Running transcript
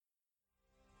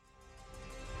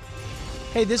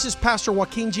Hey, this is Pastor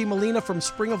Joaquin G. Molina from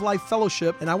Spring of Life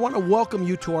Fellowship, and I want to welcome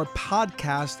you to our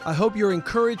podcast. I hope you're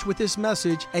encouraged with this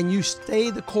message and you stay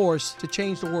the course to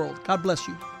change the world. God bless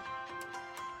you.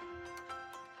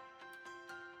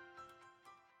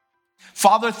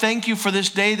 Father, thank you for this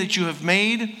day that you have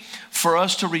made for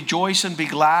us to rejoice and be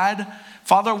glad.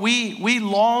 Father, we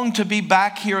long to be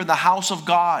back here in the house of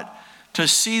God, to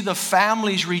see the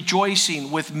families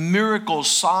rejoicing with miracles,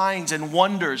 signs, and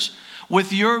wonders,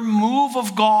 with your move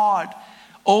of God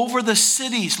over the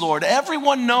cities, Lord.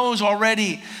 Everyone knows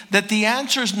already that the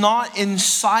answer is not in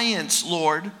science,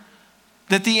 Lord,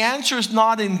 that the answer is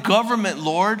not in government,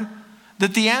 Lord,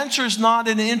 that the answer is not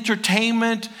in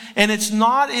entertainment, and it's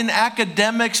not in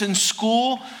academics and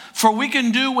school, for we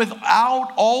can do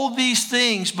without all these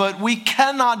things, but we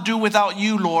cannot do without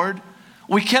you, Lord.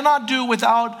 We cannot do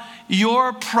without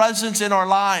your presence in our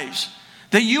lives,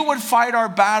 that you would fight our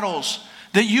battles,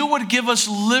 that you would give us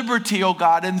liberty, oh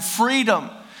God, and freedom,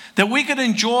 that we could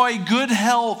enjoy good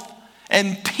health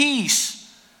and peace,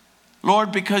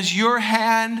 Lord, because your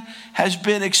hand has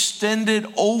been extended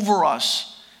over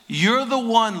us. You're the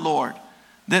one, Lord,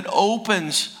 that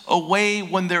opens a way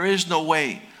when there is no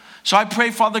way. So I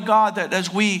pray, Father God, that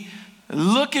as we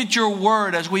look at your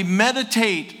word, as we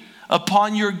meditate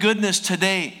upon your goodness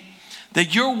today,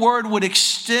 that your word would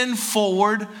extend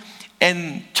forward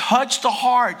and touch the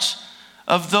hearts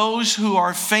of those who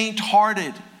are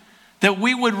faint-hearted, that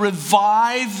we would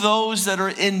revive those that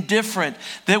are indifferent,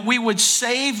 that we would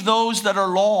save those that are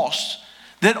lost,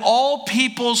 that all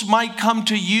peoples might come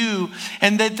to you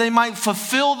and that they might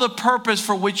fulfill the purpose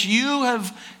for which you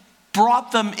have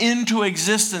brought them into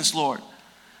existence, Lord.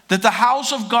 That the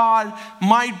house of God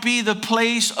might be the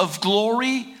place of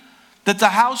glory, that the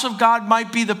house of God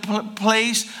might be the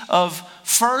place of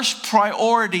first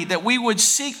priority, that we would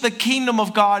seek the kingdom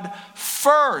of God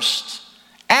first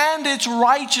and its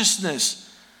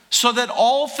righteousness, so that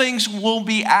all things will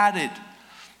be added.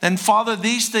 And Father,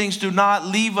 these things do not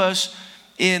leave us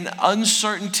in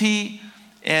uncertainty,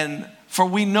 and for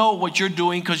we know what you're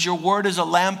doing, because your word is a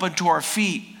lamp unto our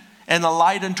feet and a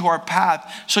light unto our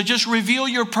path. So just reveal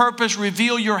your purpose,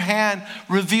 reveal your hand,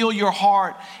 reveal your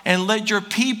heart, and let your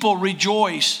people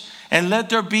rejoice, and let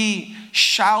there be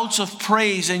shouts of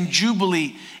praise and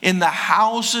jubilee in the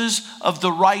houses of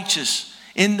the righteous,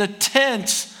 in the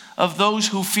tents of those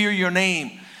who fear your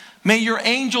name. May your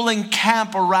angel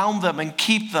encamp around them and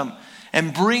keep them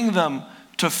and bring them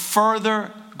to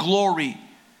further glory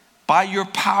by your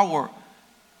power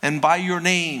and by your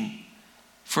name.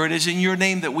 For it is in your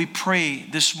name that we pray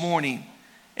this morning.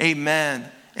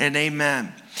 Amen and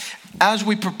amen. As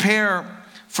we prepare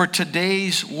for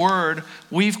today's word,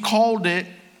 we've called it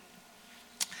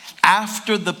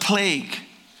After the Plague.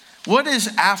 What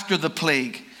is after the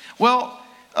plague? Well,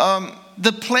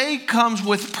 the plague comes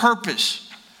with purpose.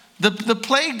 The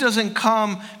plague doesn't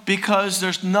come because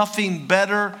there's nothing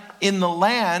better in the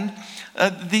land.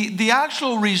 The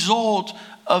actual result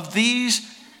of these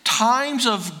times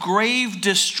of grave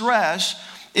distress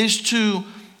is to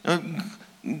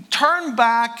turn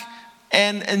back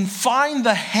and find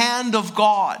the hand of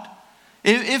God.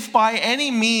 If by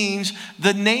any means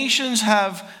the nations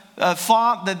have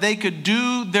thought that they could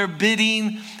do their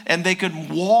bidding and they could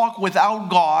walk without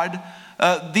God,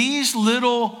 these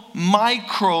little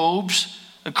microbes,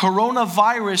 the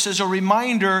coronavirus, is a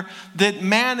reminder that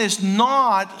man is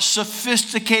not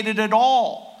sophisticated at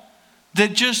all.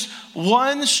 That just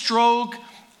one stroke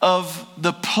of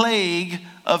the plague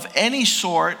of any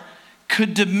sort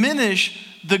could diminish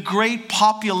the great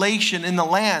population in the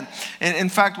land. And in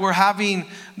fact,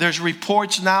 there's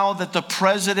reports now that the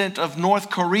president of North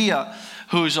Korea,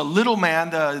 who's a little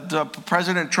man, the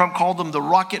President Trump called him the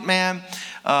Rocket Man,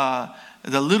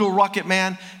 the little rocket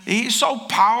man. He's so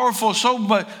powerful, so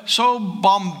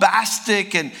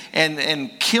bombastic,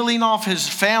 and killing off his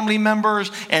family members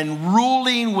and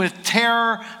ruling with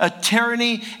terror, a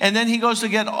tyranny. And then he goes to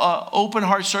get open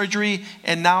heart surgery,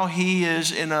 and now he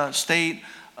is in a state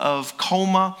of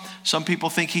coma. Some people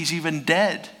think he's even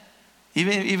dead.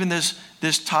 Even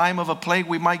this time of a plague,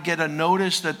 we might get a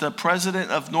notice that the president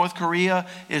of North Korea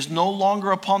is no longer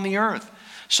upon the earth.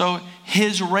 So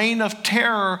his reign of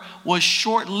terror was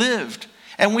short-lived.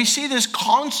 And we see this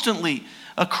constantly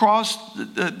across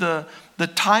the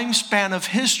time span of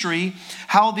history,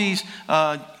 how these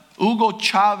Hugo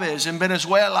Chavez in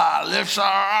Venezuela,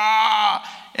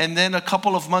 and then a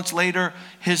couple of months later,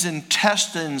 his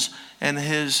intestines and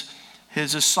his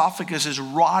esophagus is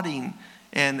rotting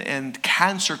and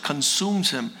cancer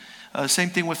consumes him. Same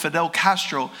thing with Fidel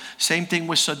Castro. Same thing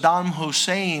with Saddam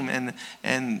Hussein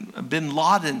and Bin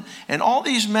Laden. And all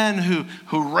these men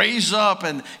who raise up.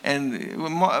 And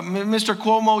Mr.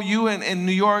 Cuomo, you in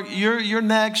New York, you're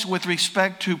next with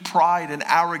respect to pride and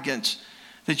arrogance.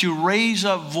 That you raise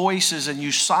up voices and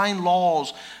you sign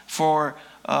laws for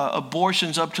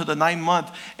abortions up to the 9th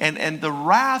month. And the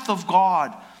wrath of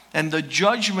God and the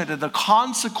judgment and the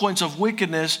consequence of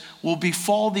wickedness will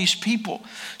befall these people.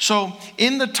 So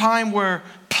in the time where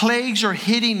plagues are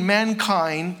hitting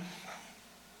mankind,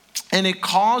 and it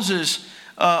causes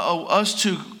us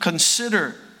to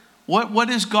consider, what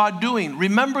is God doing?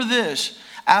 Remember this,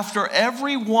 after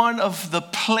every one of the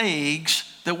plagues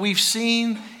that we've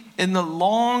seen in the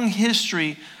long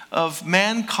history of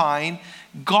mankind,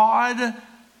 God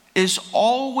is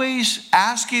always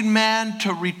asking man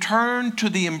to return to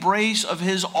the embrace of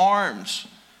his arms.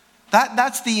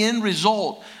 That's the end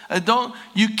result.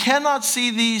 You cannot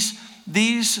see these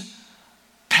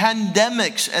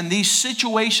pandemics and these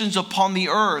situations upon the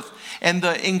earth and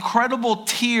the incredible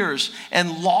tears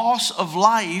and loss of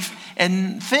life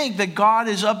and think that God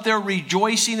is up there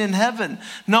rejoicing in heaven.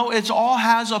 No, it all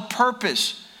has a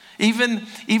purpose. Even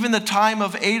the time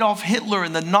of Adolf Hitler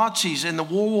and the Nazis in the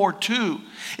World War II,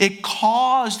 it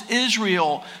caused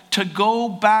Israel to go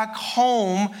back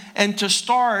home and to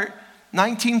start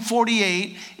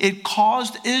 1948. It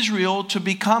caused Israel to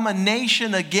become a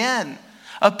nation again,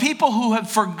 a people who had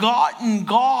forgotten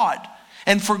God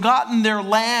and forgotten their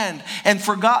land and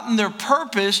forgotten their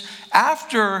purpose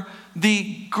after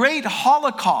the great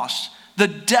Holocaust. The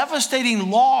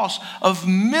devastating loss of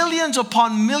millions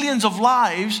upon millions of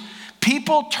lives,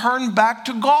 people turned back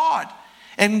to God.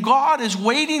 And God is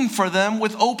waiting for them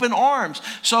with open arms.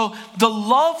 So the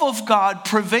love of God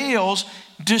prevails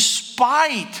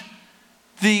despite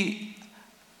the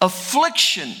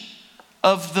affliction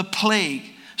of the plague.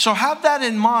 So have that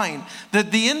in mind,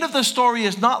 that the end of the story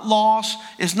is not loss,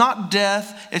 it's not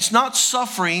death, it's not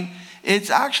suffering. It's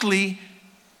actually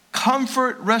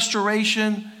comfort,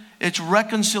 restoration, it's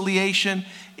reconciliation.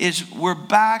 We're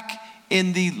back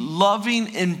in the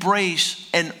loving embrace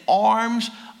and arms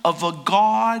of a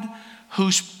God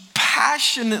who's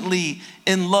passionately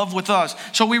in love with us.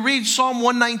 So we read Psalm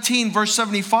 119, verse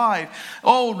 75.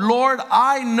 Oh Lord,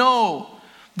 I know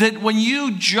that when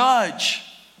you judge,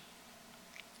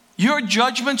 your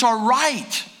judgments are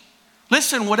right.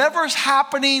 Listen, whatever's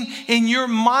happening in your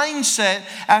mindset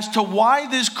as to why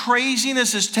this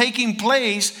craziness is taking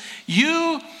place,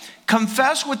 you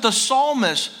confess with the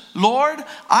psalmist, Lord,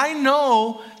 I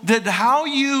know that how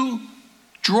you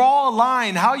draw a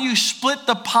line, how you split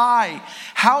the pie,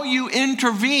 how you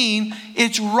intervene,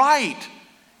 it's right.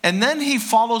 And then he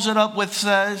follows it up with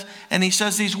he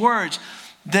says these words,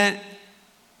 that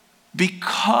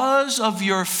because of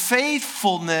your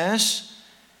faithfulness,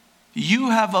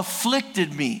 you have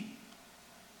afflicted me.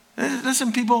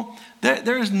 Listen, people,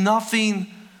 there is nothing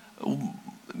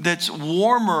that's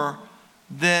warmer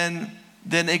than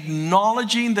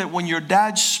acknowledging that when your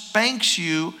dad spanks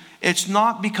you, it's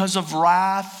not because of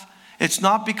wrath, it's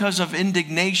not because of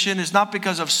indignation, it's not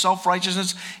because of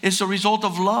self-righteousness, it's the result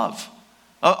of love.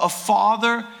 A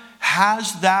father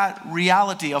has that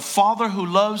reality. A father who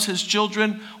loves his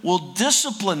children will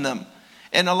discipline them.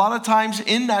 And a lot of times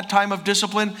in that time of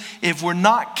discipline, if we're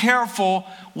not careful,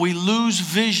 we lose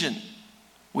vision.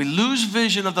 We lose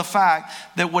vision of the fact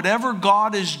that whatever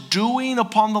God is doing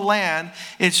upon the land,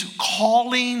 it's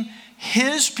calling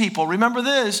his people. Remember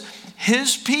this,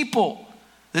 his people.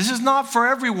 This is not for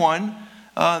everyone.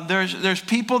 There's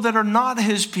people that are not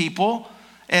his people.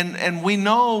 And we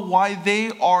know why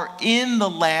they are in the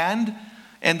land.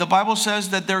 And the Bible says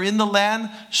that they're in the land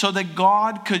so that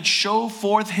God could show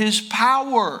forth his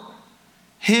power,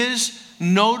 his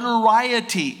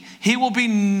notoriety. He will be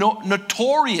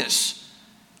notorious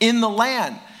in the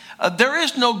land. There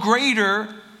is no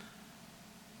greater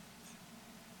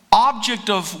object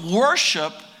of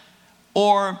worship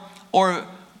or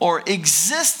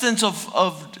existence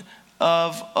of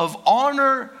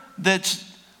honor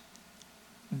that's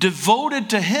devoted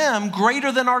to him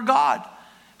greater than our God.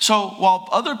 So while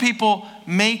other people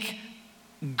make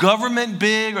government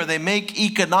big or they make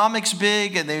economics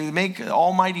big and they make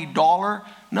almighty dollar,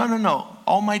 no,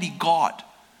 almighty God.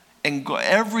 And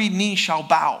every knee shall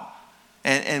bow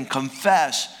and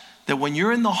confess that when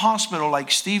you're in the hospital,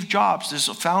 like Steve Jobs, this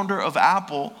founder of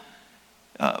Apple,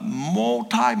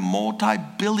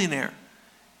 multi-billionaire,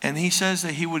 and he says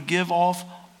that he would give off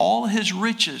all his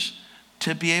riches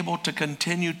to be able to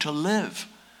continue to live.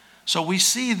 So we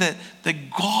see that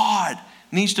God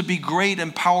needs to be great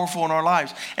and powerful in our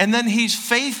lives. And then he's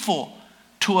faithful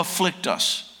to afflict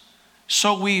us.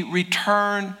 so we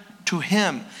return to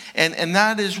him. And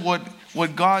that is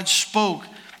what God spoke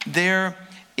there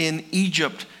in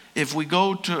Egypt. If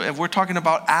we're talking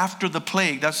about after the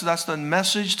plague, that's the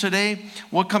message today.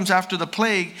 What comes after the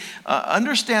plague?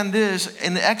 Understand this,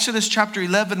 in Exodus chapter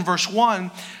 11, verse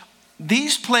 1,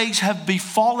 these plagues have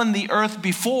befallen the earth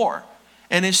before.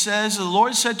 And it says, the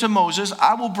Lord said to Moses,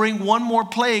 I will bring one more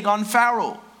plague on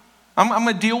Pharaoh. I'm going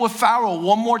to deal with Pharaoh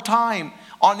one more time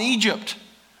on Egypt,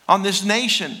 on this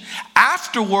nation.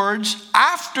 Afterwards,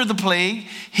 after the plague,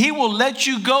 he will let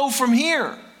you go from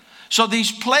here. So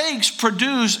these plagues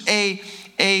produce a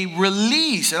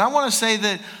release. And I want to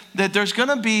say that there's going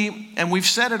to be, and we've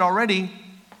said it already,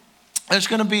 there's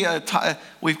going to be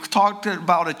we've talked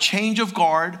about a change of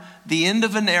guard, the end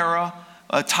of an era,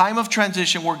 a time of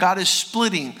transition where God is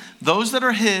splitting those that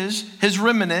are his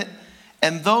remnant,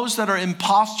 and those that are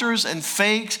imposters and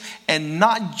fakes and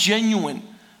not genuine.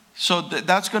 So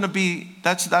that's going to be,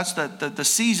 that's the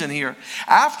season here.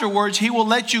 Afterwards, he will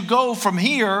let you go from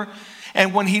here.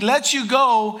 And when he lets you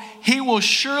go, he will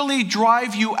surely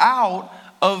drive you out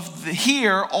of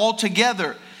here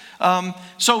altogether.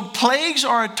 So plagues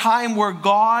are a time where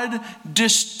God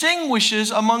distinguishes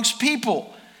amongst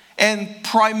people. And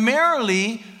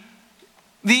primarily,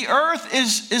 the earth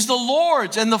is the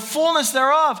Lord's and the fullness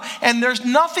thereof. And there's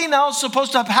nothing else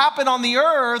supposed to happen on the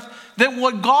earth than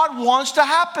what God wants to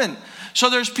happen. So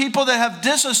there's people that have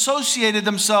disassociated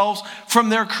themselves from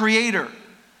their Creator.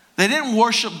 They didn't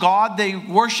worship God, they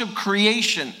worship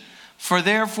creation. For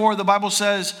therefore, the Bible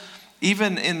says,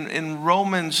 even in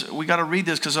Romans, we got to read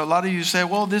this because a lot of you say,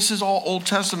 well, this is all Old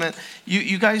Testament.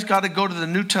 You guys got to go to the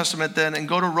New Testament then and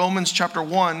go to Romans chapter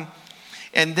 1.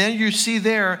 And then you see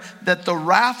there that the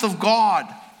wrath of God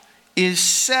is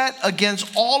set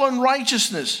against all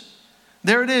unrighteousness.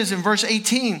 There it is in verse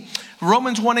 18.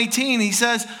 Romans 1:18, he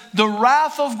says, the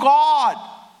wrath of God.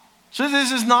 So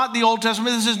this is not the Old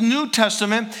Testament, this is New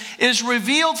Testament, is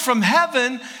revealed from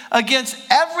heaven against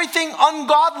everything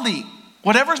ungodly.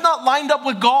 Whatever's not lined up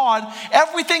with God,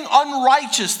 everything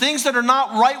unrighteous, things that are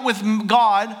not right with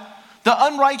God, the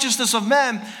unrighteousness of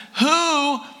men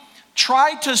who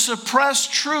try to suppress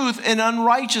truth in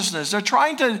unrighteousness. They're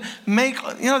trying to make,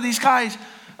 these guys,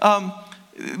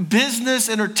 business,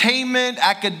 entertainment,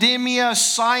 academia,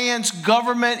 science,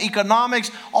 government, economics,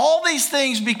 all these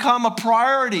things become a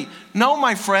priority. No,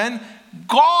 my friend,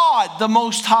 God, the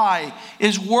Most High,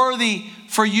 is worthy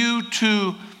for you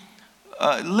to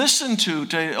listen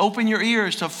to open your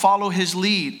ears, to follow his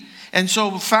lead. And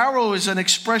so Pharaoh is an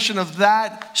expression of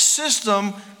that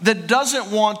system that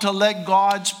doesn't want to let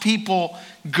God's people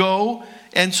go.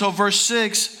 And so verse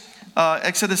 6,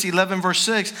 Exodus 11 verse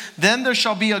 6, then there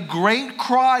shall be a great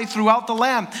cry throughout the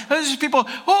land. There's people,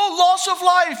 loss of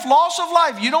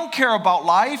life. You don't care about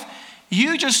life.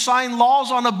 You just sign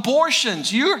laws on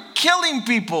abortions. You're killing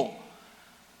people.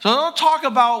 So don't talk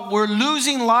about we're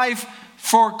losing life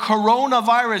for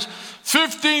coronavirus.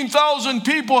 15,000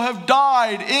 people have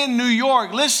died in New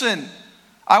York. Listen,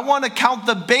 I want to count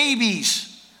the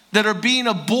babies that are being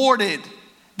aborted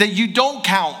that you don't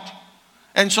count.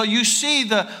 And so you see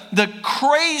the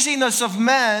craziness of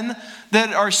men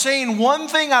that are saying one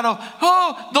thing out of,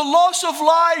 the loss of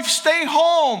life, stay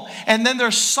home. And then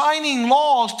they're signing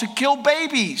laws to kill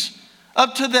babies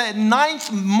up to the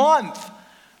 9th month,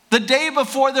 the day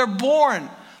before they're born.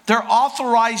 They're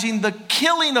authorizing the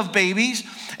killing of babies.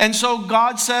 And so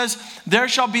God says, there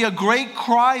shall be a great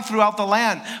cry throughout the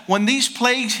land. When these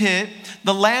plagues hit,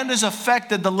 the land is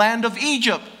affected, the land of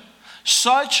Egypt.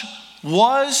 Such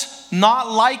was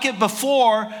not like it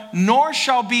before, nor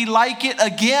shall be like it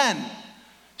again.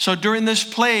 So during this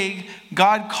plague,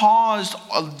 God caused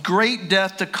a great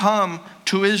death to come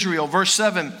to Israel. Verse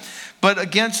 7, but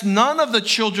against none of the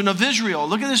children of Israel.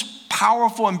 Look at this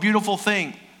powerful and beautiful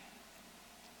thing.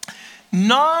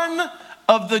 None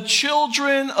of the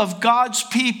children of God's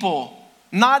people,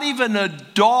 not even a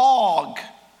dog,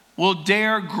 will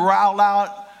dare growl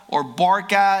out or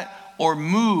bark at or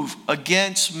move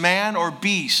against man or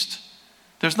beast.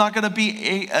 There's not going to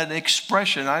be an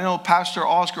expression. I know Pastor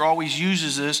Oscar always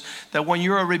uses this, that when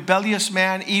you're a rebellious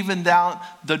man, even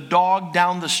the dog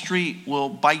down the street will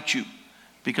bite you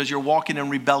because you're walking in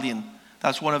rebellion.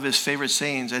 That's one of his favorite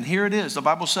sayings. And here it is. The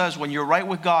Bible says when you're right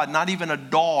with God, not even a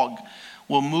dog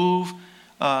will move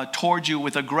towards you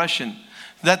with aggression.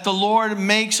 That the Lord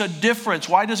makes a difference.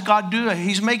 Why does God do that?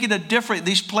 He's making a difference.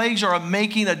 These plagues are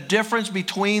making a difference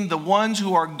between the ones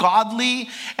who are godly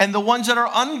and the ones that are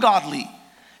ungodly.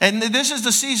 And this is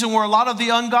the season where a lot of the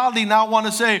ungodly now want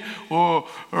to say,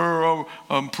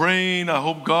 I'm praying, I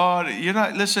hope God.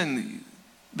 Listen,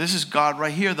 This is God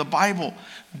right here, the Bible.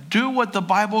 Do what the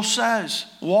Bible says.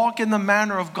 Walk in the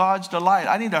manner of God's delight.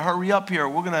 I need to hurry up here.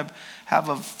 We're going to have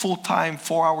a full-time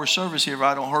 4-hour service here if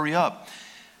I don't hurry up.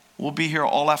 We'll be here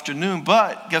all afternoon.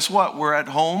 But guess what? We're at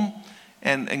home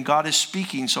and God is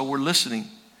speaking, so we're listening.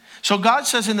 So God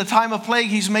says in the time of plague,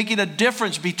 he's making a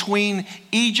difference between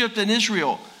Egypt and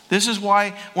Israel. This is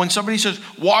why when somebody says,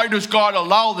 why does God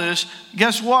allow this?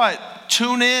 Guess what?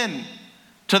 Tune in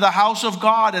to the house of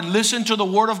God and listen to the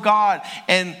word of God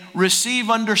and receive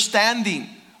understanding.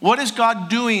 What is God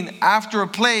doing after a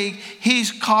plague?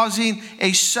 He's causing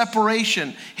a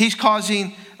separation. He's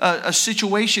causing a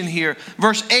situation here.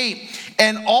 Verse 8,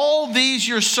 and all these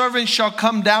your servants shall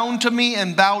come down to me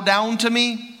and bow down to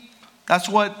me. That's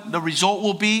what the result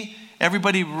will be.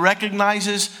 Everybody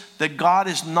recognizes that God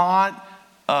is not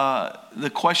the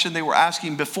question they were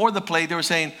asking before the plague. They were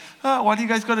saying, why do you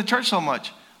guys go to church so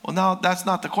much? Well, now that's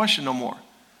not the question no more.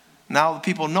 Now the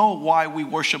people know why we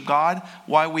worship God,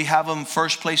 why we have him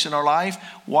first place in our life,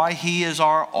 why he is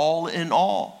our all in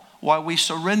all, why we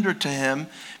surrender to him,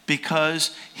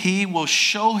 because he will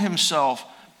show himself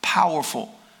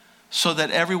powerful so that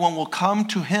everyone will come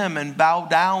to him and bow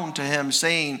down to him,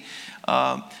 saying,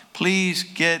 please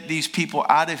get these people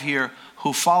out of here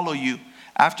who follow you.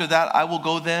 After that, I will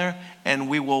go there and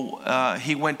we will,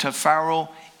 he went to Pharaoh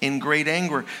in great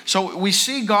anger. So we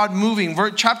see God moving.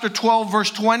 Chapter 12, verse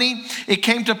 20, it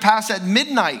came to pass at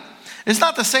midnight. It's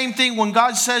not the same thing when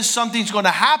God says something's going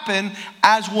to happen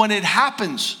as when it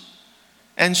happens.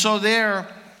 And so there,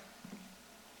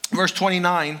 verse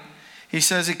 29, he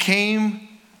says it came,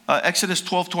 Exodus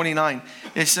 12:29,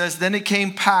 it says, then it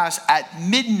came past at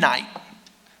midnight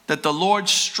that the Lord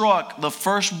struck the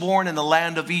firstborn in the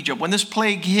land of Egypt. When this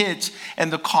plague hits and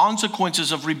the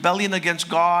consequences of rebellion against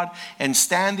God and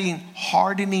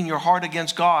hardening your heart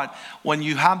against God, when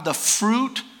you have the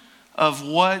fruit of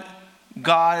what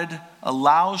God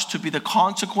allows to be the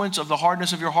consequence of the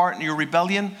hardness of your heart and your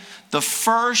rebellion, the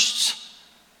firstborn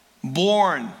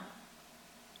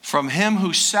from him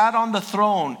who sat on the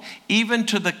throne, even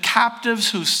to the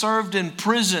captives who served in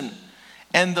prison,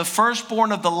 and the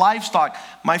firstborn of the livestock.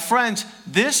 My friends,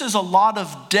 this is a lot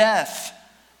of death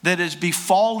that is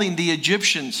befalling the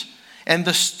Egyptians. And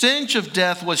the stench of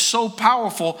death was so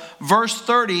powerful, verse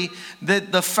 30,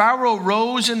 that the Pharaoh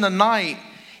rose in the night.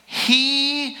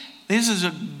 This is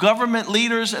government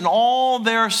leaders and all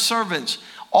their servants,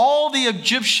 all the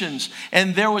Egyptians,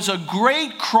 and there was a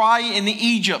great cry in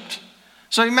Egypt.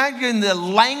 So imagine the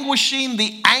languishing,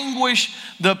 the anguish,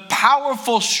 the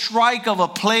powerful strike of a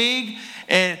plague.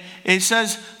 And it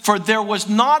says, for there was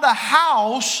not a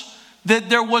house that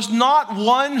there was not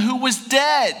one who was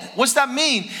dead. What's that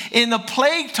mean? In the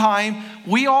plague time,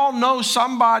 we all know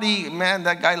somebody, man,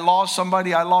 that guy lost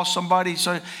somebody, I lost somebody.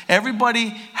 So everybody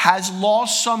has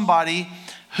lost somebody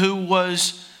who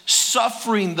was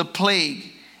suffering the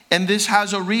plague. And this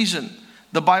has a reason.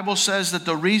 The Bible says that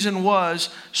the reason was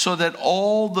so that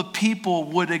all the people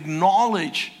would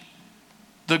acknowledge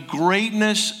the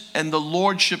greatness and the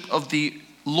lordship of the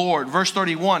Lord. Verse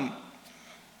 31.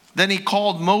 Then he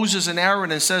called Moses and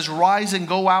Aaron and says, rise and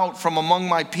go out from among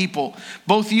my people,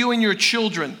 both you and your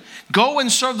children. Go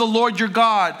and serve the Lord your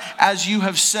God as you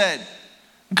have said.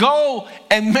 Go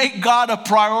and make God a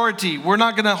priority. We're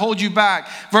not going to hold you back.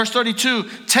 Verse 32.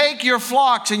 Take your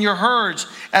flocks and your herds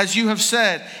as you have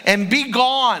said, and be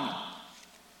gone.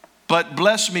 But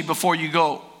bless me before you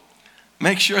go.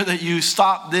 Make sure that you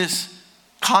stop this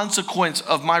consequence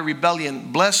of my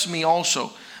rebellion. Bless me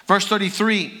also. Verse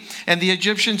 33, and the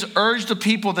Egyptians urged the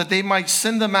people that they might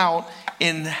send them out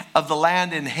of the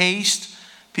land in haste.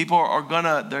 People are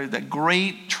the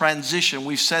great transition.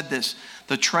 We've said this,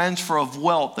 the transfer of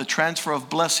wealth, the transfer of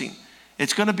blessing.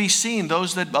 It's going to be seen,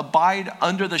 those that abide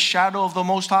under the shadow of the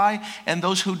Most High and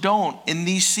those who don't in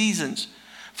these seasons.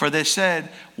 For they said,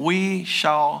 we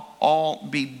shall all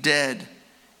be dead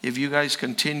if you guys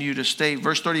continue to stay.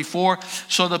 Verse 34,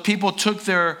 so the people took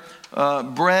their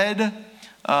bread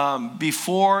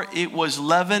before it was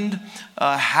leavened,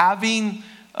 having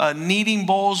kneading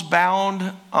bowls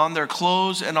bound on their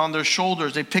clothes and on their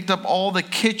shoulders. They picked up all the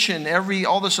kitchen,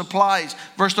 all the supplies.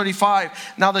 Verse 35,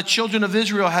 now the children of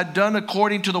Israel had done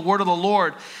according to the word of the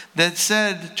Lord that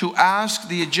said to ask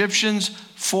the Egyptians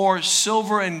for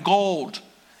silver and gold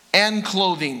and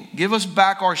clothing. Give us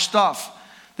back our stuff.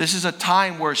 This is a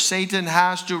time where Satan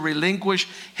has to relinquish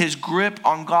his grip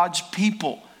on God's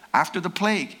people after the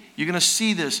plague. You're going to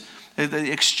see this.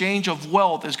 The exchange of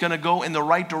wealth is going to go in the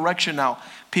right direction now.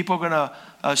 People are going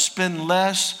to spend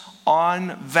less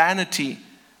on vanity.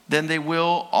 than they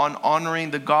will on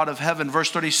honoring the God of heaven.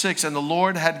 Verse 36, and the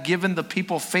Lord had given the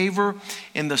people favor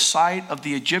in the sight of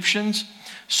the Egyptians,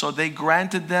 so they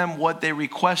granted them what they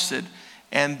requested,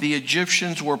 and the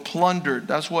Egyptians were plundered.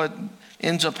 That's what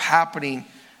ends up happening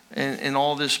in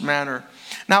all this manner.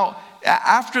 Now,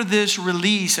 after this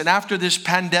release and after this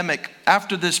pandemic,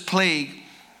 after this plague,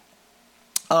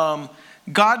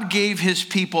 God gave his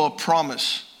people a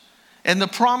promise. And the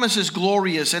promise is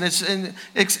glorious, and it's in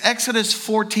Exodus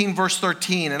 14, verse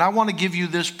 13. And I want to give you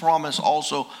this promise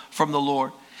also from the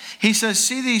Lord. He says,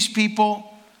 see these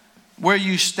people where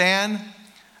you stand.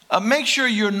 Make sure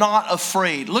you're not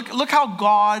afraid. Look how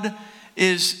God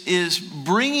is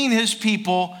bringing his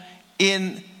people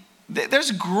in.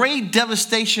 There's great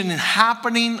devastation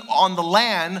happening on the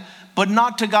land, but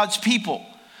not to God's people.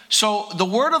 So the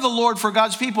word of the Lord for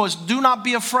God's people is do not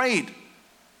be afraid.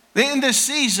 In this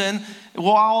season,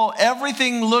 while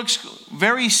everything looks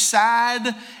very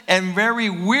sad and very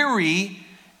weary,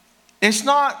 it's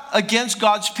not against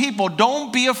God's people.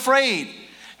 Don't be afraid.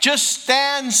 Just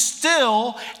stand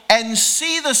still and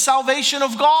see the salvation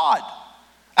of God.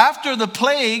 After the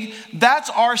plague, that's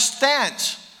our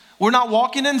stance. We're not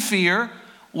walking in fear.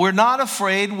 We're not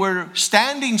afraid. We're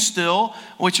standing still,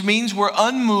 which means we're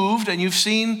unmoved. And you've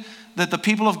seen that the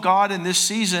people of God in this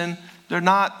season, they're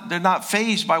not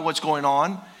fazed by what's going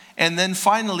on. And then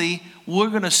finally, we're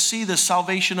going to see the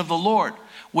salvation of the Lord,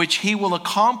 which he will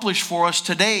accomplish for us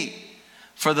today.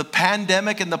 For the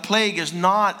pandemic and the plague is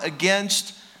not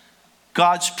against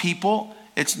God's people.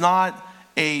 It's not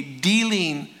a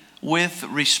dealing with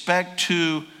respect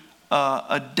to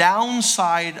a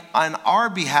downside on our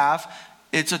behalf.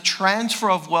 It's a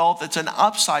transfer of wealth. It's an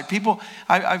upside. People,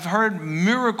 I've heard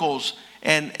miracles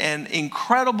and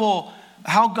incredible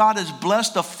how God has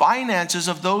blessed the finances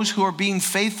of those who are being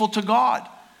faithful to God.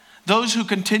 Those who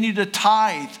continue to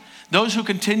tithe. Those who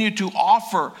continue to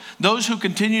offer. Those who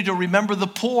continue to remember the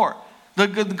poor.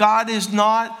 God is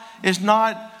not,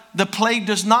 the plague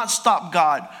does not stop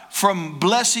God from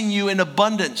blessing you in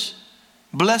abundance.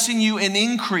 Blessing you in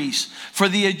increase. For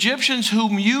the Egyptians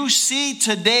whom you see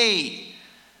today,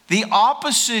 the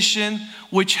opposition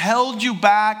which held you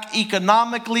back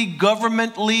economically,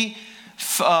 governmentally,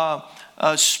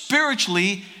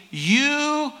 spiritually,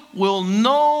 you will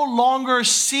no longer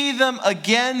see them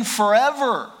again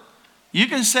forever. You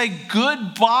can say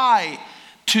goodbye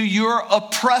to your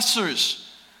oppressors,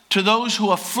 to those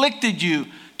who afflicted you,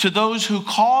 to those who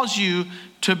caused you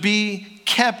to be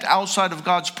kept outside of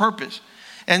God's purpose.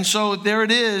 And so there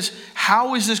it is.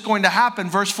 How is this going to happen?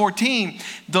 Verse 14,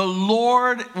 the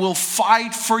Lord will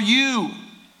fight for you.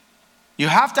 You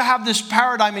have to have this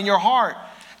paradigm in your heart.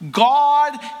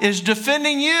 God is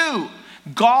defending you.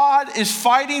 God is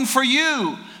fighting for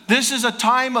you. This is a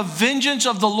time of vengeance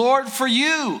of the Lord for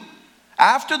you.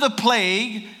 After the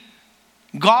plague,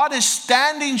 God is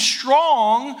standing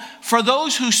strong for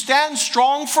those who stand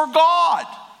strong for God.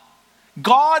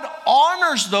 God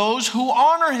honors those who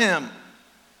honor him.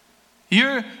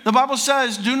 The Bible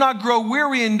says, do not grow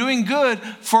weary in doing good,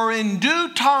 for in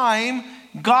due time,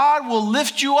 God will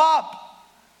lift you up.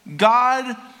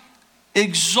 God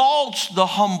exalts the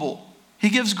humble. He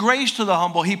gives grace to the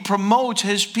humble. He promotes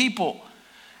his people.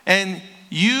 And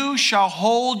you shall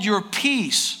hold your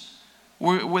peace.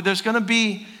 Where there's going to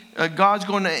be, God's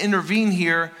going to intervene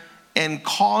here and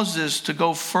cause this to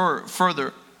go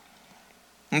further.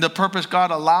 And the purpose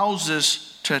God allows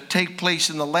this to take place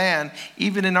in the land,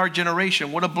 even in our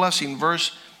generation. What a blessing.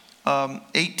 Verse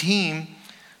 18,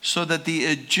 so that the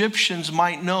Egyptians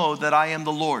might know that I am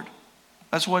the Lord.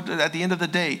 That's what, at the end of the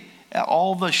day,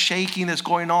 all the shaking that's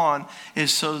going on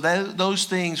is so that those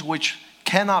things which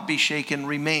cannot be shaken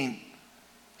remain.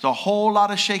 There's a whole lot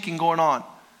of shaking going on,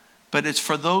 but it's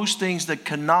for those things that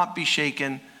cannot be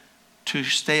shaken to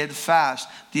stay fast.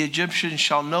 The Egyptians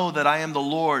shall know that I am the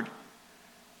Lord,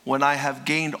 when I have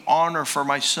gained honor for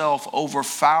myself over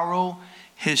Pharaoh,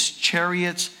 his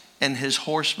chariots, and his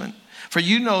horsemen. For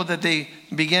you know that they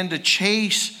began to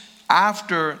chase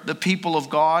after the people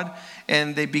of God,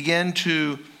 and they began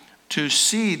to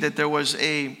see that there was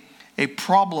a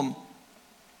problem.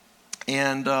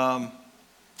 And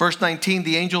verse 19,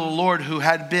 the angel of the Lord who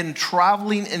had been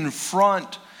traveling in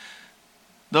front,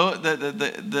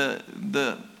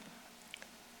 the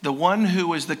one who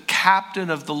was the captain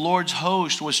of the Lord's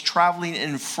host was traveling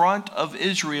in front of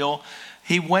Israel.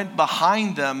 He went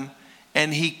behind them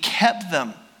and he kept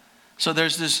them. So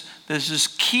there's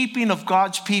this keeping of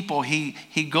God's people. He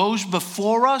goes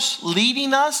before us,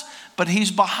 leading us, but he's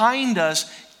behind us,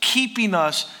 keeping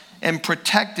us and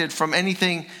protected from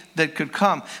anything that could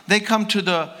come. They come to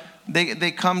the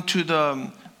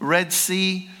Red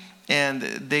Sea, and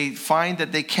they find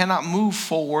that they cannot move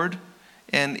forward,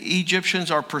 and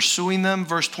Egyptians are pursuing them.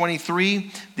 Verse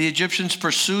 23, the Egyptians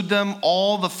pursued them,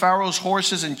 all the Pharaoh's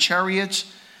horses and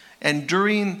chariots. And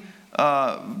during,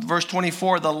 verse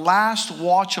 24, the last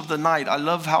watch of the night, I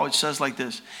love how it says like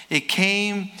this. It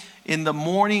came in the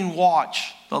morning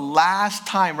watch, the last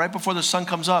time, right before the sun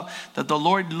comes up, that the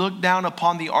Lord looked down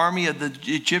upon the army of the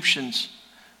Egyptians.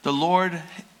 The Lord,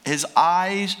 his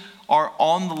eyes are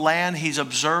on the land. He's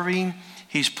observing.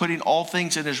 He's putting all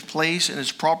things in his place, in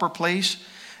his proper place.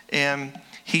 And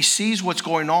he sees what's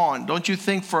going on. Don't you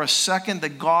think for a second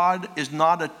that God is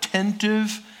not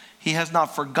attentive? He has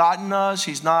not forgotten us.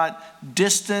 He's not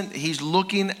distant. He's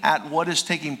looking at what is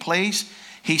taking place.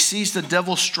 He sees the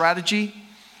devil's strategy,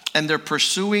 and they're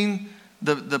pursuing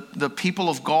the people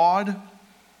of God.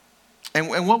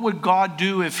 And what would God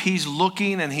do if he's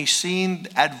looking and he's seeing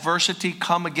adversity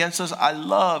come against us? I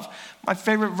love my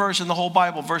favorite verse in the whole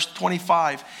Bible, verse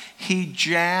 25. He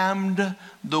jammed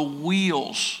the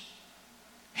wheels.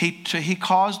 He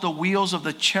caused the wheels of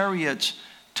the chariots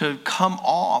to come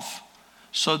off,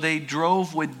 so they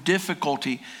drove with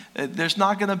difficulty. There's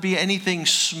not going to be anything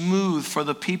smooth for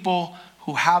the people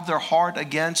who have their heart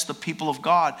against the people of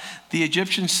God. The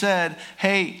Egyptians said,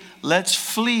 hey, let's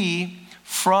flee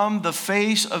from the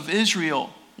face of Israel.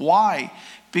 Why?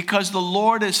 Because the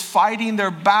Lord is fighting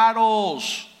their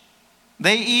battles.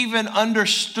 They even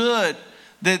understood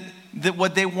that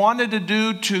what they wanted to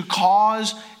do to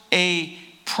cause a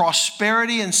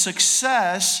prosperity and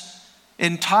success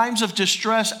in times of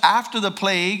distress after the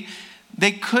plague,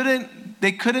 they couldn't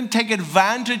take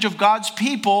advantage of God's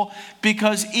people,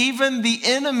 because even the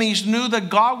enemies knew that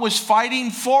God was fighting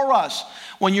for us.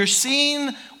 When you're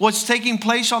seeing what's taking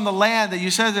place on the land, that you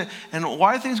said, and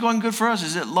why are things going good for us?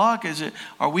 Is it luck?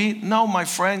 No, my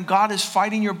friend, God is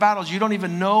fighting your battles. You don't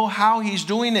even know how he's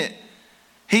doing it.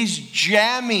 He's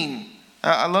jamming.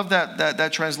 I love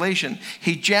that translation.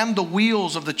 He jammed the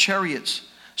wheels of the chariots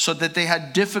so that they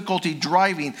had difficulty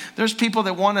driving. There's people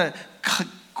that want to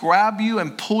grab you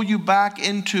and pull you back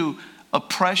into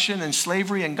oppression and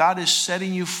slavery, and God is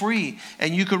setting you free,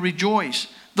 and you can rejoice.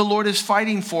 The Lord is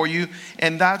fighting for you,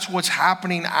 and that's what's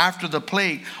happening after the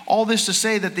plague. All this to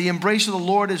say that the embrace of the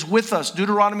Lord is with us.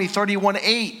 Deuteronomy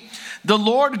 31:8. The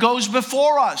Lord goes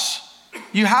before us.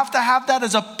 You have to have that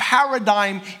as a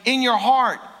paradigm in your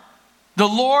heart. The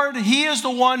Lord, he is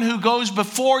the one who goes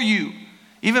before you.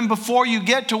 Even before you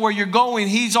get to where you're going,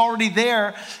 he's already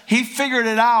there. He figured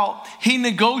it out. He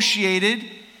negotiated.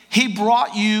 He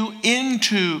brought you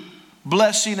into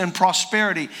blessing and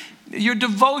prosperity. Your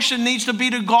devotion needs to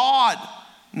be to God,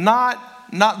 not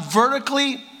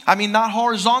vertically, not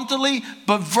horizontally,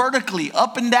 but vertically,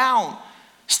 up and down.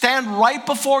 Stand right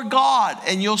before God,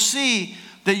 and you'll see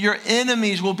that your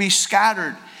enemies will be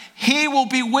scattered. He will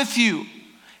be with you.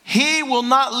 He will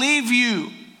not leave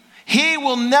you. He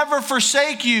will never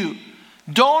forsake you.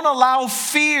 Don't allow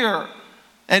fear,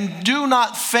 and do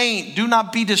not faint. Do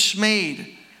not be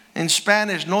dismayed. In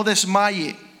Spanish, no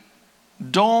desmaye.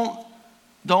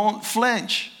 Don't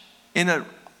flinch in a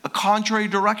contrary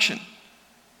direction.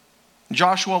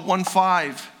 Joshua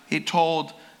 1:5, he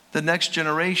told the next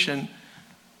generation,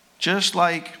 just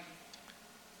like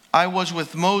I was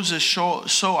with Moses,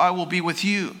 so I will be with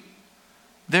you.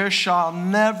 There shall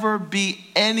never be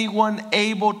anyone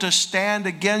able to stand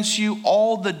against you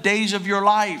all the days of your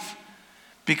life.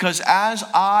 Because as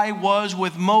I was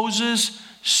with Moses,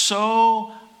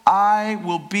 so I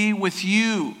will be with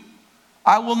you.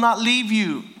 I will not leave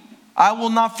you. I will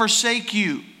not forsake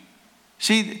you.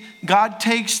 See, God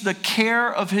takes the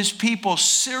care of his people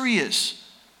serious.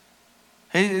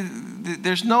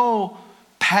 There's no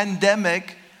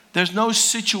pandemic. There's no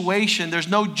situation. There's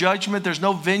no judgment. There's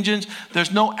no vengeance.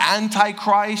 There's no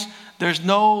antichrist. There's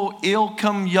no Il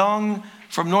Kim Young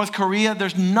from North Korea.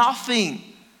 There's nothing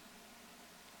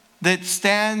that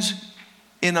stands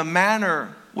in a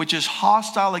manner which is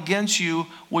hostile against you,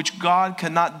 which God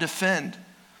cannot defend.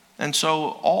 And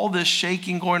so all this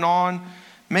shaking going on,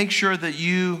 make sure that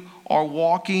you are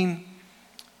walking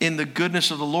in the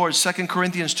goodness of the Lord. 2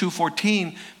 Corinthians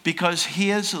 2:14, because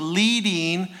his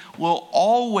leading will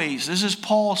always, this is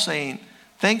Paul saying,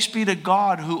 thanks be to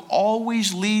God who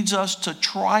always leads us to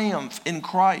triumph in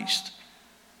Christ.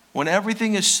 When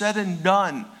everything is said and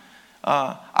done,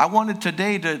 I wanted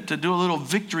today to do a little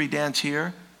victory dance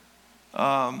here.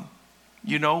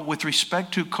 With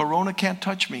respect to Corona can't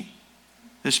touch me.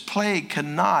 This plague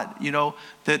cannot,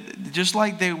 that just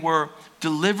like they were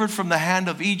delivered from the hand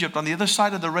of Egypt on the other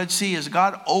side of the Red Sea, as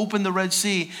God opened the Red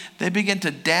Sea, they began to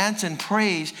dance and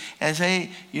praise and say,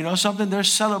 something,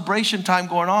 there's celebration time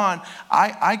going on.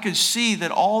 I could see that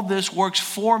all this works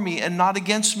for me and not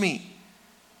against me.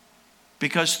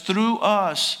 Because through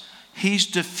us, He's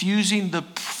diffusing the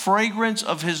fragrance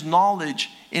of His knowledge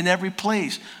in every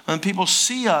place. When people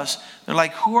see us, they're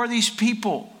like, who are these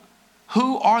people?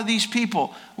 Who are these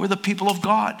people? We're the people of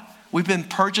God. We've been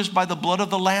purchased by the blood of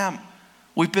the Lamb.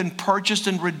 We've been purchased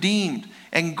and redeemed.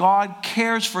 And God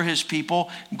cares for His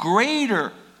people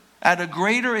at a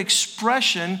greater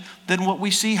expression than what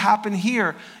we see happen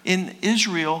here in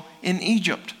Israel, in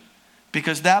Egypt.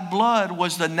 Because that blood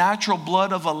was the natural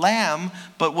blood of a lamb,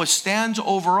 but what stands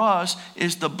over us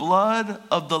is the blood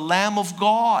of the Lamb of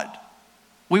God.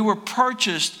 We were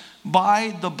purchased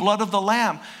by the blood of the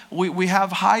Lamb. We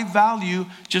have high value,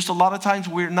 just a lot of times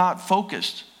we're not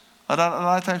focused. A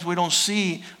lot of times we don't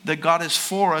see that God is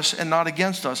for us and not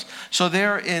against us. So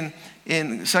there in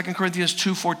 2 Corinthians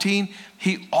 2:14,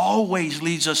 He always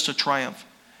leads us to triumph.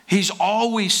 He's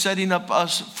always setting up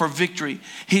us for victory.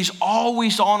 He's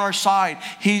always on our side.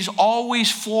 He's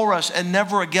always for us and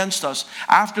never against us.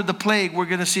 After the plague, we're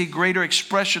going to see greater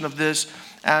expression of this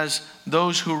as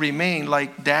those who remain,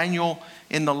 like Daniel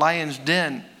in the lion's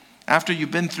den. After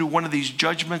you've been through one of these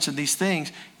judgments and these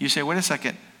things, you say, wait a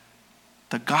second.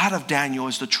 The God of Daniel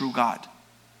is the true God.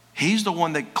 He's the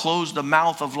one that closed the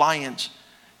mouth of lions.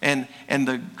 And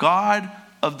the God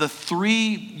of the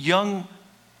 3 young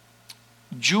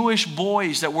Jewish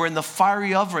boys that were in the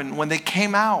fiery oven, when they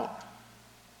came out,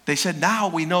 they said, now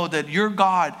we know that your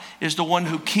God is the one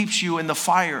who keeps you in the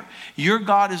fire. Your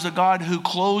God is the God who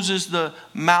closes the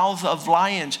mouth of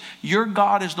lions. Your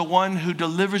God is the one who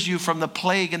delivers you from the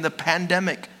plague and the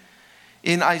pandemic.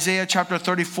 In Isaiah chapter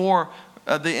 34,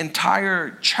 the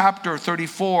entire chapter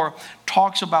 34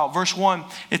 talks about, verse 1,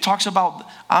 it talks about,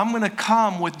 I'm going to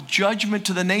come with judgment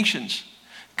to the nations.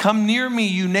 Come near me,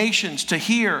 you nations, to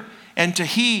hear and to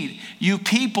heed. You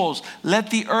peoples, let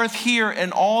the earth hear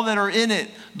and all that are in it,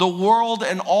 the world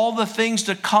and all the things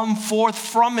that come forth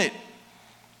from it.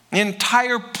 The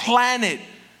entire planet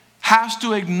has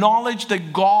to acknowledge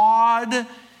that God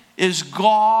is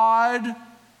God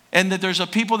and that there's a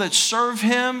people that serve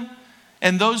Him,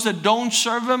 and those that don't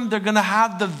serve Him, they're going to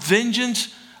have the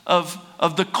vengeance of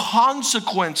the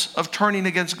consequence of turning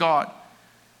against God.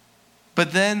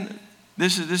 But then,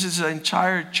 this is the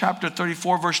entire chapter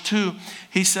 34, verse 2.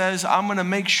 He says, I'm going to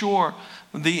make sure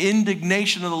the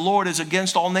indignation of the Lord is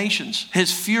against all nations,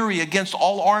 His fury against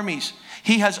all armies.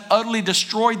 He has utterly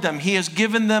destroyed them. He has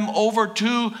given them over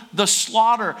to the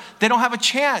slaughter. They don't have a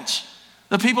chance.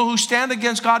 The people who stand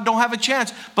against God don't have a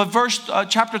chance. But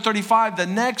chapter 35, the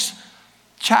next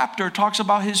chapter talks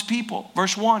about His people.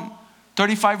 Verse 1.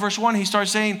 35 verse 1, he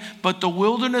starts saying, but the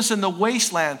wilderness and the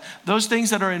wasteland, those things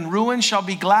that are in ruin shall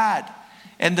be glad,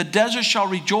 and the desert shall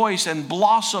rejoice and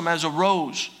blossom as a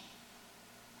rose.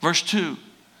 Verse 2,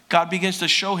 God begins to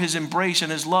show His embrace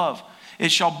and His love.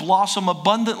 It shall blossom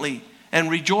abundantly and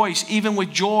rejoice, even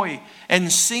with joy and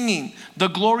singing. The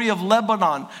glory of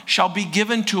Lebanon shall be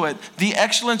given to it, the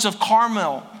excellence of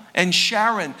Carmel and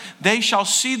Sharon. They shall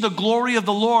see the glory of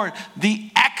the Lord,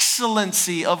 the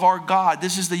excellency of our God.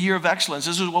 This is the year of excellence.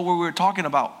 This is what we were talking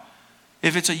about.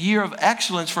 If it's a year of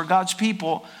excellence for God's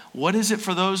people, what is it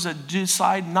for those that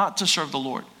decide not to serve the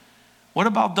Lord? What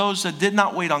about those that did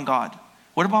not wait on God?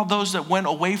 What about those that went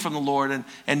away from the Lord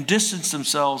and distanced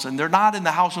themselves, and they're not in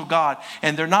the house of God,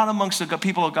 and they're not amongst the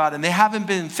people of God, and they haven't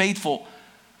been faithful?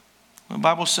 The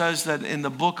Bible says that in the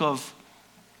book of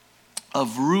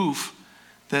Ruth,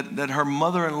 that her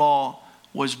mother-in-law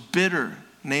was bitter.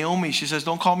 Naomi, she says,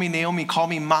 don't call me Naomi, call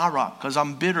me Mara, because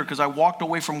I'm bitter, because I walked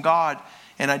away from God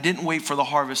and I didn't wait for the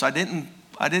harvest. I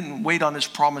didn't wait on His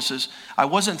promises. I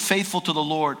wasn't faithful to the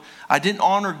Lord. I didn't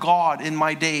honor God in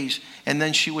my days. And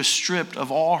then she was stripped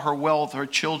of all her wealth, her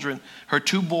children, her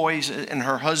 2 boys and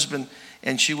her husband,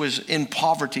 and she was in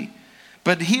poverty.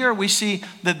 But here we see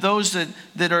that those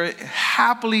that are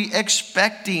happily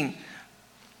expecting,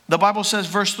 the Bible says,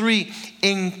 verse 3,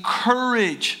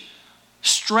 encourage,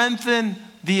 strengthen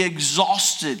the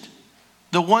exhausted,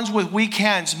 the ones with weak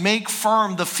hands, make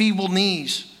firm the feeble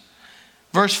knees.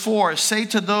 Verse 4, say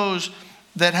to those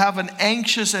that have an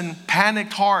anxious and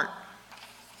panicked heart,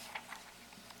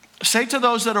 say to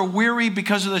those that are weary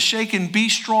because of the shaken, be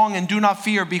strong and do not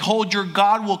fear. Behold, your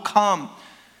God will come,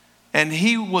 and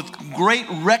He with great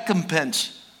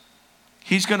recompense,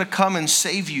 He's going to come and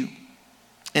save you.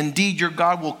 Indeed, your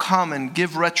God will come and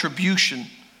give retribution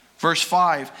Verse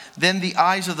 5, then the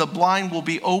eyes of the blind will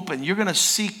be open. You're going to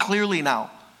see clearly now.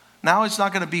 Now it's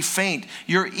not going to be faint.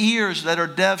 Your ears that are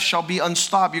deaf shall be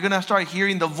unstopped. You're going to start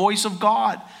hearing the voice of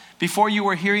God. Before you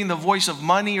were hearing the voice of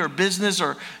money or business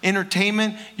or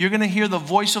entertainment, you're going to hear the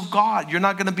voice of God. You're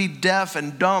not going to be deaf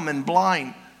and dumb and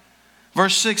blind.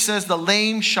 Verse 6 says, the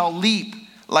lame shall leap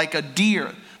like a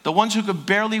deer. The ones who could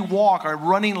barely walk are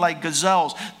running like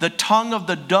gazelles. The tongue of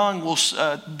the dumb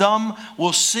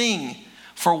will sing.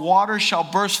 For water shall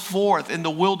burst forth in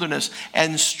the wilderness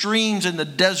and streams in the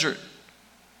desert.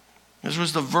 This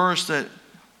was the verse that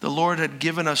the Lord had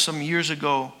given us some years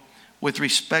ago with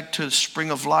respect to the spring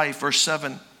of life. Verse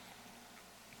 7.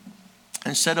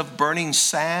 Instead of burning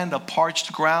sand, a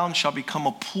parched ground shall become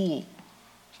a pool.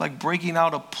 It's like breaking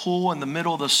out a pool in the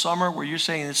middle of the summer where you're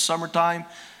saying it's summertime.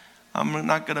 I'm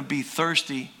not going to be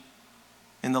thirsty.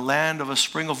 In the land of a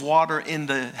spring of water, in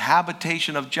the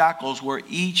habitation of jackals, where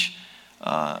each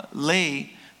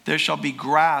lay, there shall be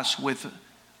grass with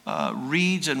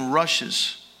reeds and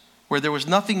rushes. Where there was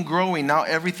nothing growing, now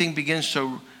everything begins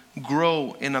to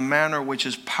grow in a manner which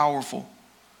is powerful.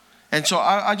 And so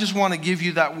I just want to give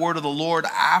you that word of the Lord.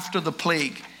 After the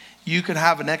plague, you can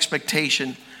have an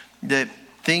expectation that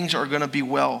things are going to be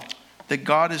well, that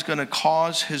God is going to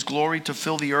cause his glory to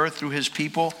fill the earth through his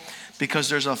people, because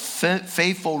there's a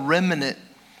faithful remnant.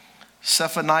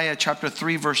 Zephaniah chapter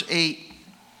 3 verse 8,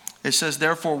 it says,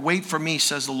 therefore wait for me,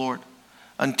 says the Lord,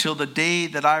 until the day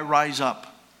that I rise up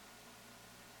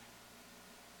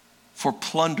for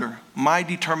plunder. My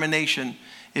determination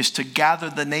is to gather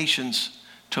the nations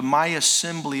to my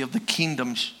assembly of the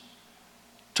kingdoms,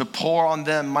 to pour on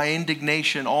them my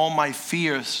indignation, all my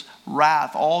fierce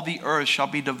wrath. All the earth shall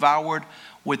be devoured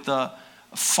with the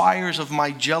fires of my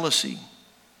jealousy.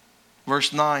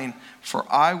 Verse 9, for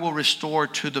I will restore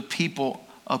to the people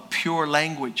a pure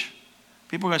language.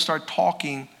 People are going to start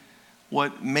talking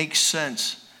what makes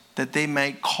sense, that they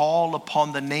may call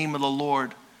upon the name of the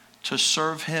Lord, to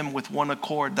serve him with one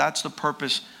accord. That's the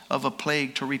purpose of a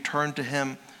plague, to return to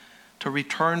him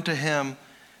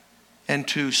and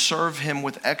to serve him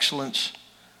with excellence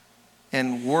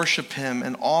and worship him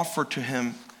and offer to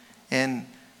him and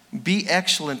be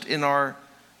excellent in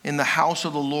the house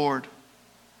of the Lord.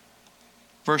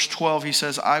 Verse 12, he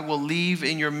says, I will leave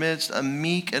in your midst a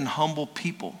meek and humble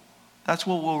people. That's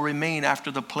what will remain after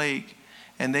the plague,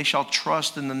 and they shall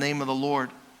trust in the name of the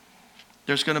Lord.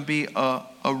 There's going to be a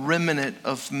remnant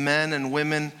of men and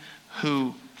women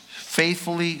who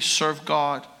faithfully serve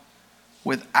God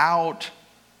without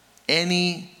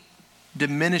any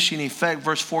diminishing effect.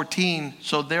 Verse 14,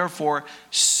 so therefore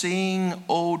sing,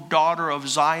 O daughter of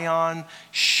Zion,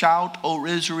 shout, O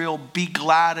Israel, be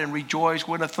glad and rejoice.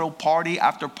 We're going to throw party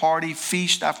after party,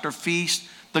 feast after feast,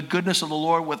 the goodness of the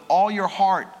Lord with all your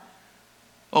heart,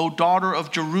 O daughter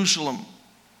of Jerusalem.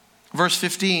 Verse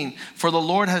 15, for the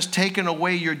Lord has taken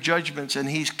away your judgments and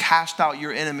he's cast out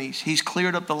your enemies. He's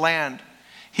cleared up the land.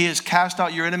 He has cast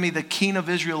out your enemy. The King of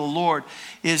Israel, the Lord,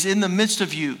 is in the midst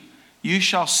of you. You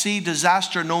shall see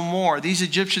disaster no more. These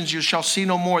Egyptians you shall see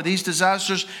no more. These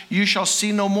disasters you shall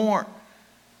see no more.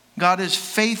 God is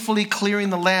faithfully clearing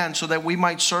the land so that we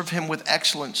might serve him with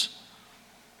excellence.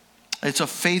 It's a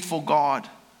faithful God.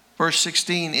 Verse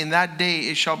 16, in that day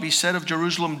it shall be said of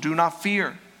Jerusalem, do not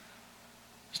fear.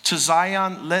 To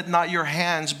Zion, let not your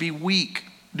hands be weak.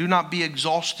 Do not be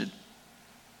exhausted.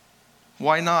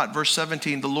 Why not? Verse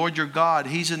 17, the Lord your God,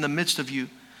 he's in the midst of you.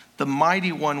 The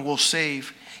mighty one will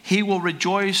save. He will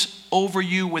rejoice over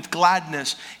you with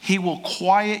gladness. He will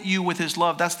quiet you with his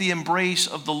love. That's the embrace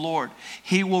of the Lord.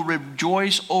 He will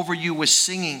rejoice over you with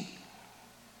singing.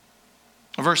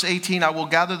 Verse 18, I will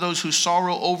gather those who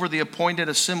sorrow over the appointed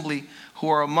assembly who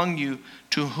are among you,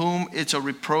 to whom it's a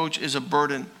reproach is a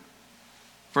burden.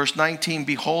 Verse 19,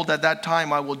 behold, at that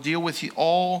time I will deal with you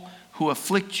all who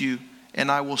afflict you,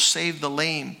 and I will save the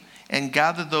lame, and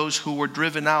gather those who were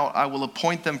driven out. I will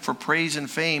appoint them for praise and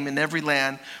fame in every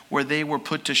land where they were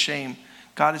put to shame.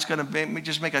 God is going to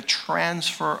just make a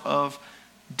transfer of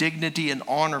dignity and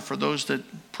honor for those that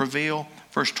prevail.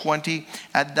 Verse 20,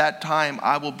 at that time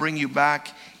I will bring you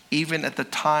back, even at the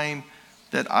time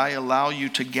that I allow you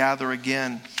to gather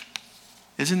again.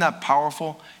 Isn't that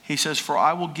powerful? He says, for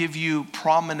I will give you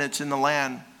prominence in the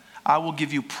land. I will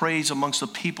give you praise amongst the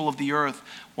people of the earth.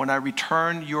 When I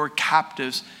return your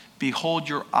captives, behold,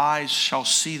 your eyes shall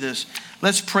see this.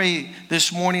 Let's pray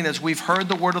this morning as we've heard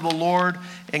the word of the Lord,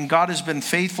 and God has been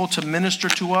faithful to minister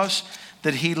to us,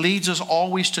 that he leads us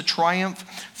always to triumph.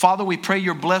 Father, we pray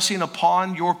your blessing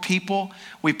upon your people.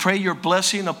 We pray your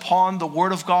blessing upon the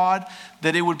word of God,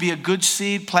 that it would be a good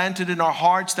seed planted in our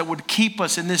hearts that would keep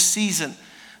us in this season,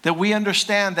 that we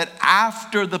understand that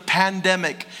after the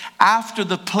pandemic, after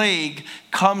the plague,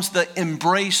 comes the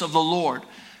embrace of the Lord.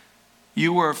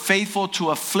 You were faithful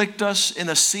to afflict us in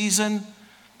a season,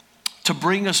 to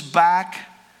bring us back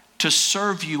to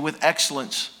serve you with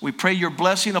excellence. We pray your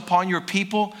blessing upon your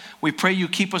people. We pray you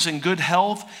keep us in good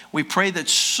health. We pray that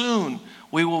soon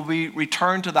we will be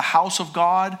returned to the house of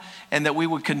God, and that we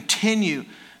would continue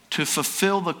to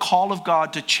fulfill the call of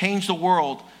God to change the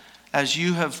world as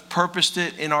you have purposed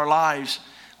it in our lives.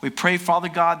 We pray, Father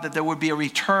God, that there would be a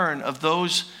return of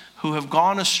those who have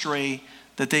gone astray,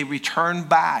 that they return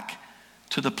back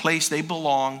to the place they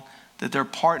belong, that they're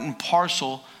part and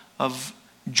parcel of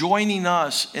joining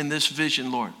us in this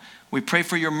vision, Lord. We pray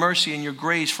for your mercy and your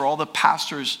grace for all the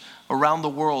pastors around the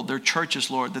world, their churches,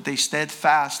 Lord, that they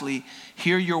steadfastly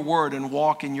hear your word and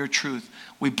walk in your truth.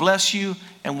 We bless you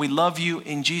and we love you.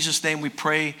 In Jesus' name we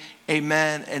pray,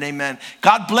 amen and amen.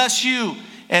 God bless you,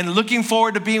 and looking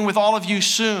forward to being with all of you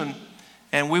soon.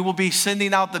 And we will be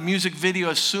sending out the music video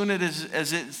as soon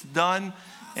as it's done.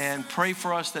 And pray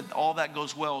for us that all that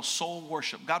goes well. Soul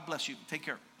worship. God bless you. Take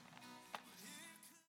care.